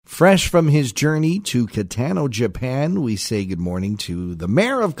Fresh from his journey to Kitano, Japan, we say good morning to the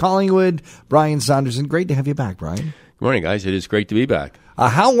mayor of Collingwood, Brian Saunderson. Great to have you back, Brian. Good morning, guys. It is great to be back.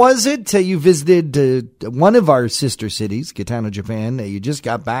 How was it? You visited one of our sister cities, Kitano, Japan. You just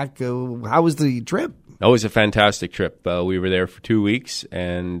got back. How was the trip? It was a fantastic trip. We were there for 2 weeks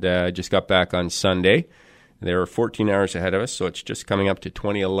and just got back on Sunday. They were 14 hours ahead of us, so it's just coming up to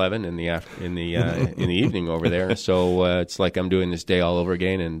 2011 in the evening over there. So it's like I'm doing this day all over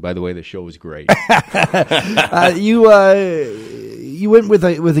again. And by the way, the show was great. You went with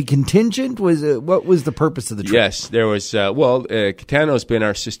a contingent. What was the purpose of the trip? Yes, there was. Kitano's been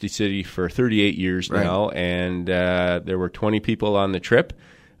our sister city for 38 years now, and there were 20 people on the trip.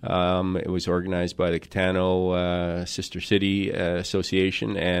 It was organized by the Kitano Sister City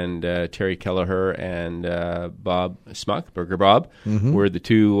Association, and Terry Kelleher and Bob Smuck, Burger Bob, were the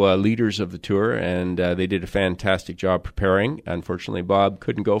two leaders of the tour, and they did a fantastic job preparing. Unfortunately, Bob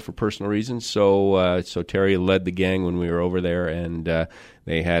couldn't go for personal reasons, so Terry led the gang when we were over there, and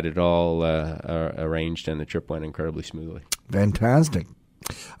they had it all arranged, and the trip went incredibly smoothly. Fantastic.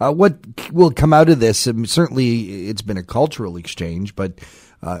 What will come out of this? Certainly, it's been a cultural exchange, but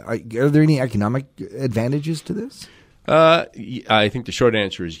are there any economic advantages to this? I think the short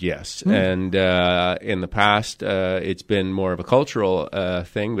answer is yes. And in the past, it's been more of a cultural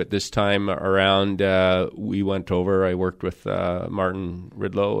thing, but this time around, we went over. I worked with Martin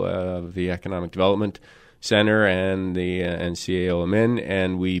Ridlow of the Economic Development Center and the CAO Amin,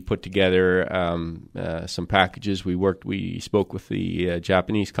 and we put together some packages. We spoke with the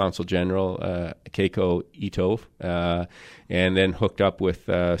Japanese Consul General, Keiko Ito, and then hooked up with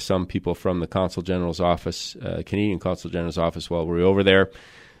some people from the Consul General's office, Canadian Consul General's office, while we were over there.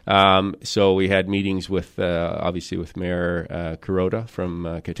 So we had meetings with, obviously, with Mayor Kuroda from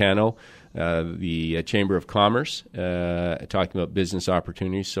Kitano, the Chamber of Commerce, talking about business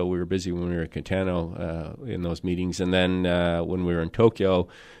opportunities. So we were busy when we were at Kitano in those meetings. And then when we were in Tokyo,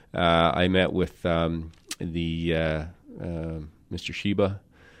 I met with Mr. Shiba,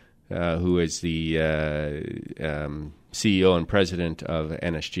 who is the CEO and president of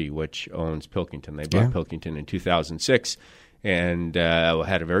NSG, which owns Pilkington. They bought Pilkington in 2006. And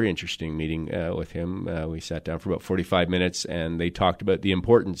had a very interesting meeting with him. We sat down for about 45 minutes, and they talked about the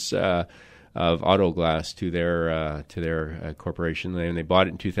importance of auto glass to their corporation. And they bought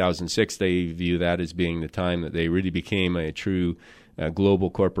it in 2006. They view that as being the time that they really became a true global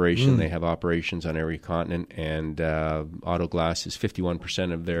corporation. They have operations on every continent, and auto glass is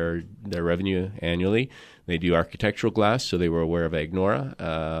 51% of their revenue annually. They do architectural glass, so they were aware of Agnora.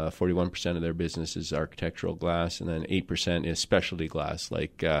 41% of their business is architectural glass, and then 8% is specialty glass,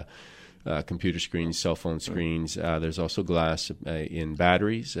 like computer screens, cell phone screens. There's also glass in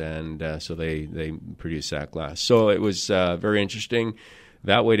batteries, and so they produce that glass. So it was very interesting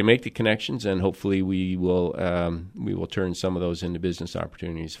that way to make the connections, and hopefully we will turn some of those into business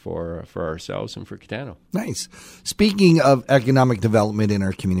opportunities for ourselves and for Kitano. Nice. Speaking of economic development in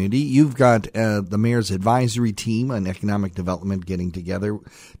our community, you've got the Mayor's Advisory Team on Economic Development getting together.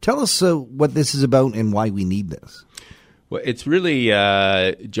 Tell us what this is about and why we need this. Well, it's really,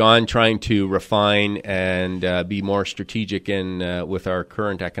 John, trying to refine and be more strategic with our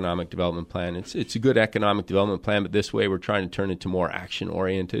current economic development plan. It's a good economic development plan, but this way we're trying to turn it to more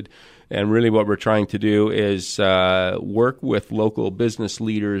action-oriented. And really what we're trying to do is work with local business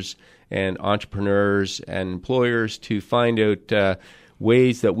leaders and entrepreneurs and employers to find out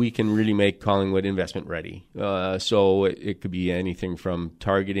ways that we can really make Collingwood investment ready. So it could be anything from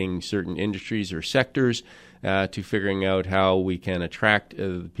targeting certain industries or sectors to figuring out how we can attract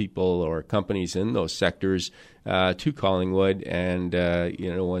people or companies in those sectors to Collingwood. And,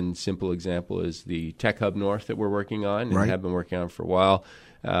 one simple example is the Tech Hub North that we're working on and have been working on for a while.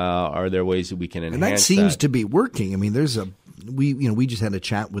 Are there ways that we can enhance that? And that seems to be working. I mean, we just had a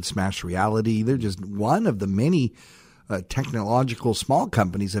chat with Smash Reality. They're just one of the many technological small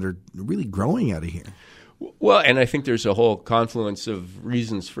companies that are really growing out of here. Well, and I think there's a whole confluence of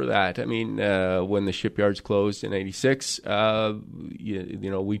reasons for that. I mean, when the shipyards closed in '86,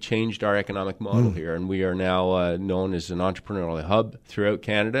 we changed our economic model here, and we are now known as an entrepreneurial hub throughout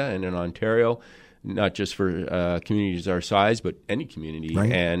Canada and in Ontario, not just for communities our size, but any community.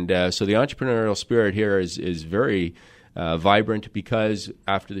 Right. And so the entrepreneurial spirit here is very vibrant, because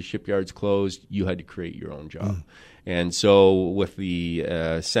after the shipyards closed, you had to create your own job. And so with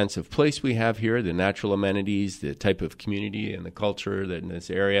the sense of place we have here, the natural amenities, the type of community and the culture that in this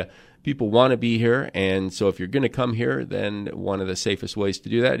area, people want to be here. And so if you're going to come here, then one of the safest ways to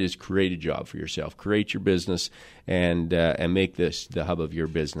do that is create a job for yourself, create your business, and make this the hub of your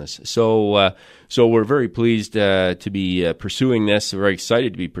business. So we're very pleased to be pursuing this. We're very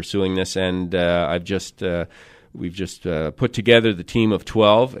excited to be pursuing this. And we've just put together the team of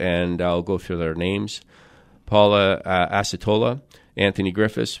 12, and I'll go through their names. Paula Acetola, Anthony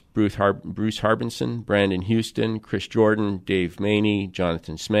Griffiths, Bruce Harbinson, Brandon Houston, Chris Jordan, Dave Maney,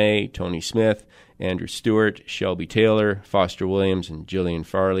 Jonathan Smay, Tony Smith, Andrew Stewart, Shelby Taylor, Foster Williams, and Jillian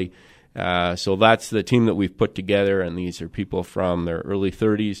Farley. So that's the team that we've put together, and these are people from their early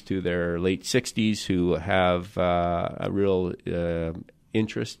 30s to their late 60s who have a real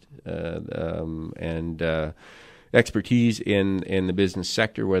interest and expertise in the business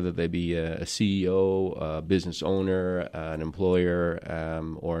sector, whether they be a CEO, a business owner, an employer,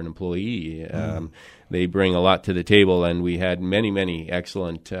 or an employee. They bring a lot to the table, and we had many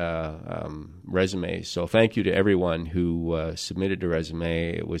excellent resumes. So thank you to everyone who submitted a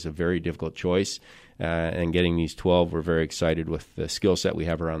resume. It was a very difficult choice. And getting these 12, we're very excited with the skill set we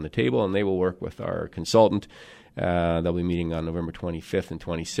have around the table, and they will work with our consultant. They'll be meeting on November 25th and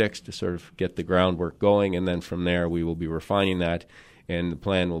 26th to sort of get the groundwork going, and then from there we will be refining that, and the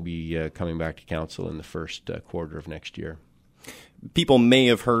plan will be coming back to council in the first quarter of next year. People may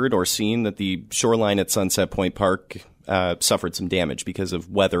have heard or seen that the shoreline at Sunset Point Park suffered some damage because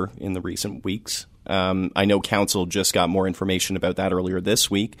of weather in the recent weeks. I know council just got more information about that earlier this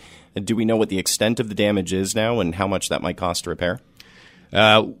week. Do we know what the extent of the damage is now and how much that might cost to repair?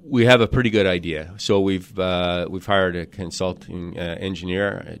 We have a pretty good idea. So we've hired a consulting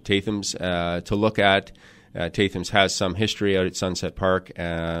engineer, Tatham's, to look at. Tatham's has some history out at Sunset Park,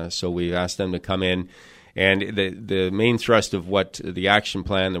 so we've asked them to come in. And the main thrust of what the action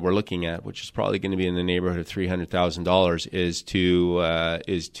plan that we're looking at, which is probably going to be in the neighborhood of $300,000, is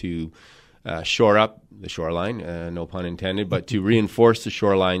to shore up the shoreline, no pun intended, but to reinforce the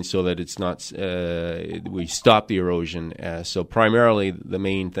shoreline so that it's not we stop the erosion. So primarily the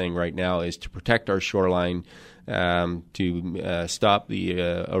main thing right now is to protect our shoreline, to stop the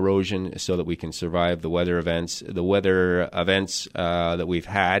erosion so that we can survive the weather events. The weather events that we've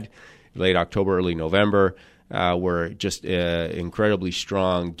had late October, early November were just incredibly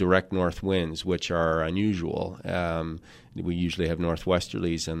strong direct north winds, which are unusual. We usually have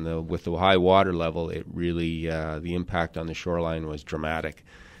northwesterlies, and with the high water level, it really the impact on the shoreline was dramatic,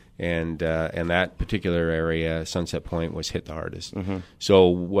 and that particular area, Sunset Point, was hit the hardest. Mm-hmm. So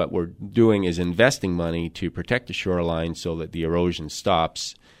what we're doing is investing money to protect the shoreline so that the erosion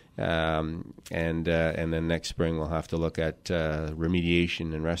stops. And then next spring we'll have to look at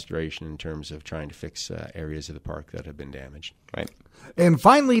remediation and restoration in terms of trying to fix areas of the park that have been damaged. Right. And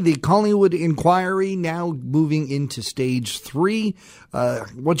finally, the Collingwood inquiry now moving into stage 3.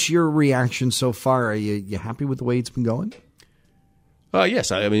 What's your reaction so far? Are you happy with the way it's been going?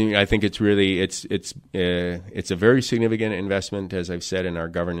 Yes, I mean I think it's really it's a very significant investment, as I've said, in our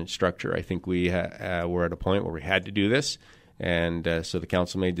governance structure. I think we were at a point where we had to do this. And so the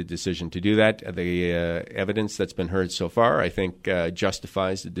council made the decision to do that. The evidence that's been heard so far, I think,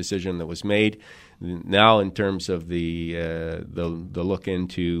 justifies the decision that was made. Now, in terms of the look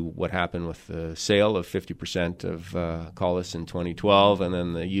into what happened with the sale of 50% of Collis in 2012, and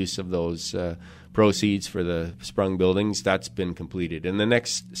then the use of those proceeds for the sprung buildings, that's been completed. And the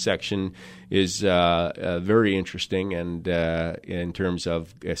next section is very interesting, and in terms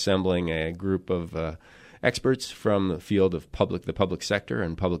of assembling a group of experts from the field of the public sector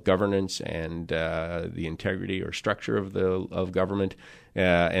and public governance and the integrity or structure of government,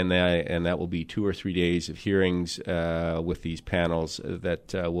 and that will be 2 or 3 days of hearings with these panels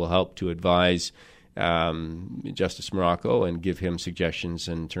that will help to advise Justice Morocco and give him suggestions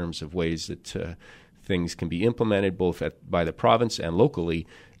in terms of ways that things can be implemented both by the province and locally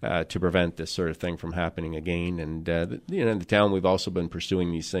to prevent this sort of thing from happening again. And in the town, we've also been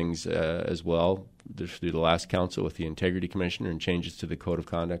pursuing these things as well through the last council with the Integrity Commissioner and changes to the Code of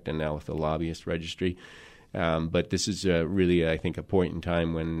Conduct, and now with the Lobbyist Registry. But this is really, I think, a point in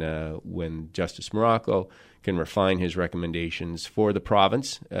time when Justice Morocco can refine his recommendations for the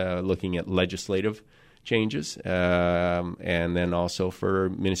province, looking at legislative changes, and then also for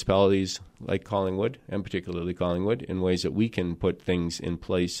municipalities like Collingwood, and particularly Collingwood, in ways that we can put things in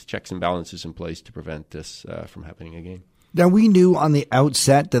place, checks and balances in place to prevent this from happening again. Now, we knew on the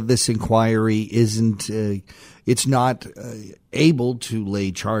outset that this inquiry it's not able to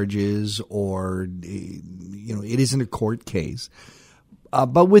lay charges or, it isn't a court case.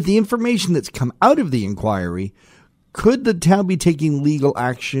 But with the information that's come out of the inquiry, Could the town be taking legal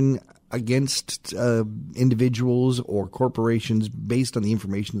action against individuals or corporations based on the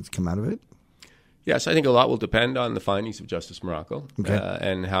information that's come out of it? Yes, I think a lot will depend on the findings of Justice Morocco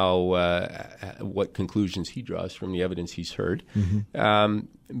and how what conclusions he draws from the evidence he's heard.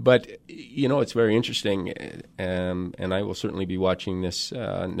 But, it's very interesting, and I will certainly be watching this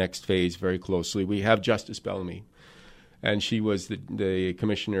next phase very closely. We have Justice Bellamy, and she was the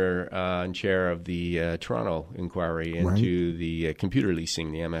commissioner and chair of the Toronto inquiry into the computer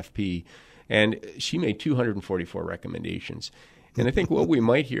leasing, the MFP, and she made 244 recommendations. And I think what we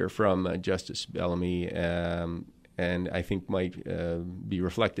might hear from Justice Bellamy, and I think might be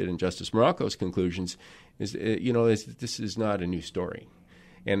reflected in Justice Morocco's conclusions, is that this is not a new story.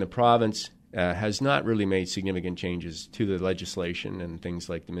 And the province has not really made significant changes to the legislation and things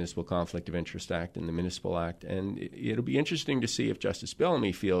like the Municipal Conflict of Interest Act and the Municipal Act. And it'll be interesting to see if Justice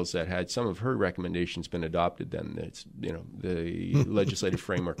Bellamy feels that had some of her recommendations been adopted, then the legislative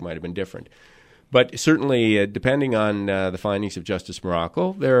framework might have been different. But certainly, depending on the findings of Justice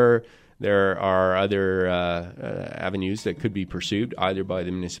Morocco, there are other avenues that could be pursued, either by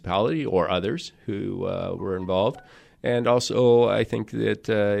the municipality or others who were involved. And also, I think that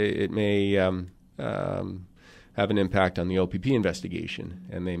it may have an impact on the OPP investigation,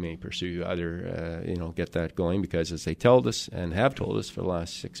 and they may pursue other, get that going, because as they told us and have told us for the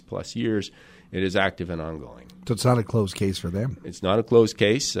last 6+ years, it is active and ongoing. So it's not a closed case for them? It's not a closed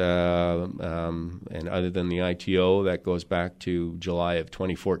case, and other than the ITO that goes back to July of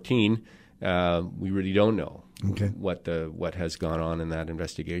 2014, we really don't know what has gone on in that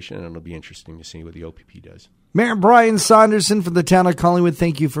investigation, and it'll be interesting to see what the OPP does. Mayor Brian Saunderson from the town of Collingwood,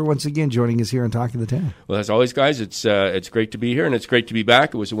 thank you for once again joining us here and talking to the town. Well, as always, guys, it's great to be here, and it's great to be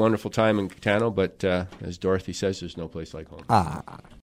back. It was a wonderful time in Catano, but as Dorothy says, there's no place like home.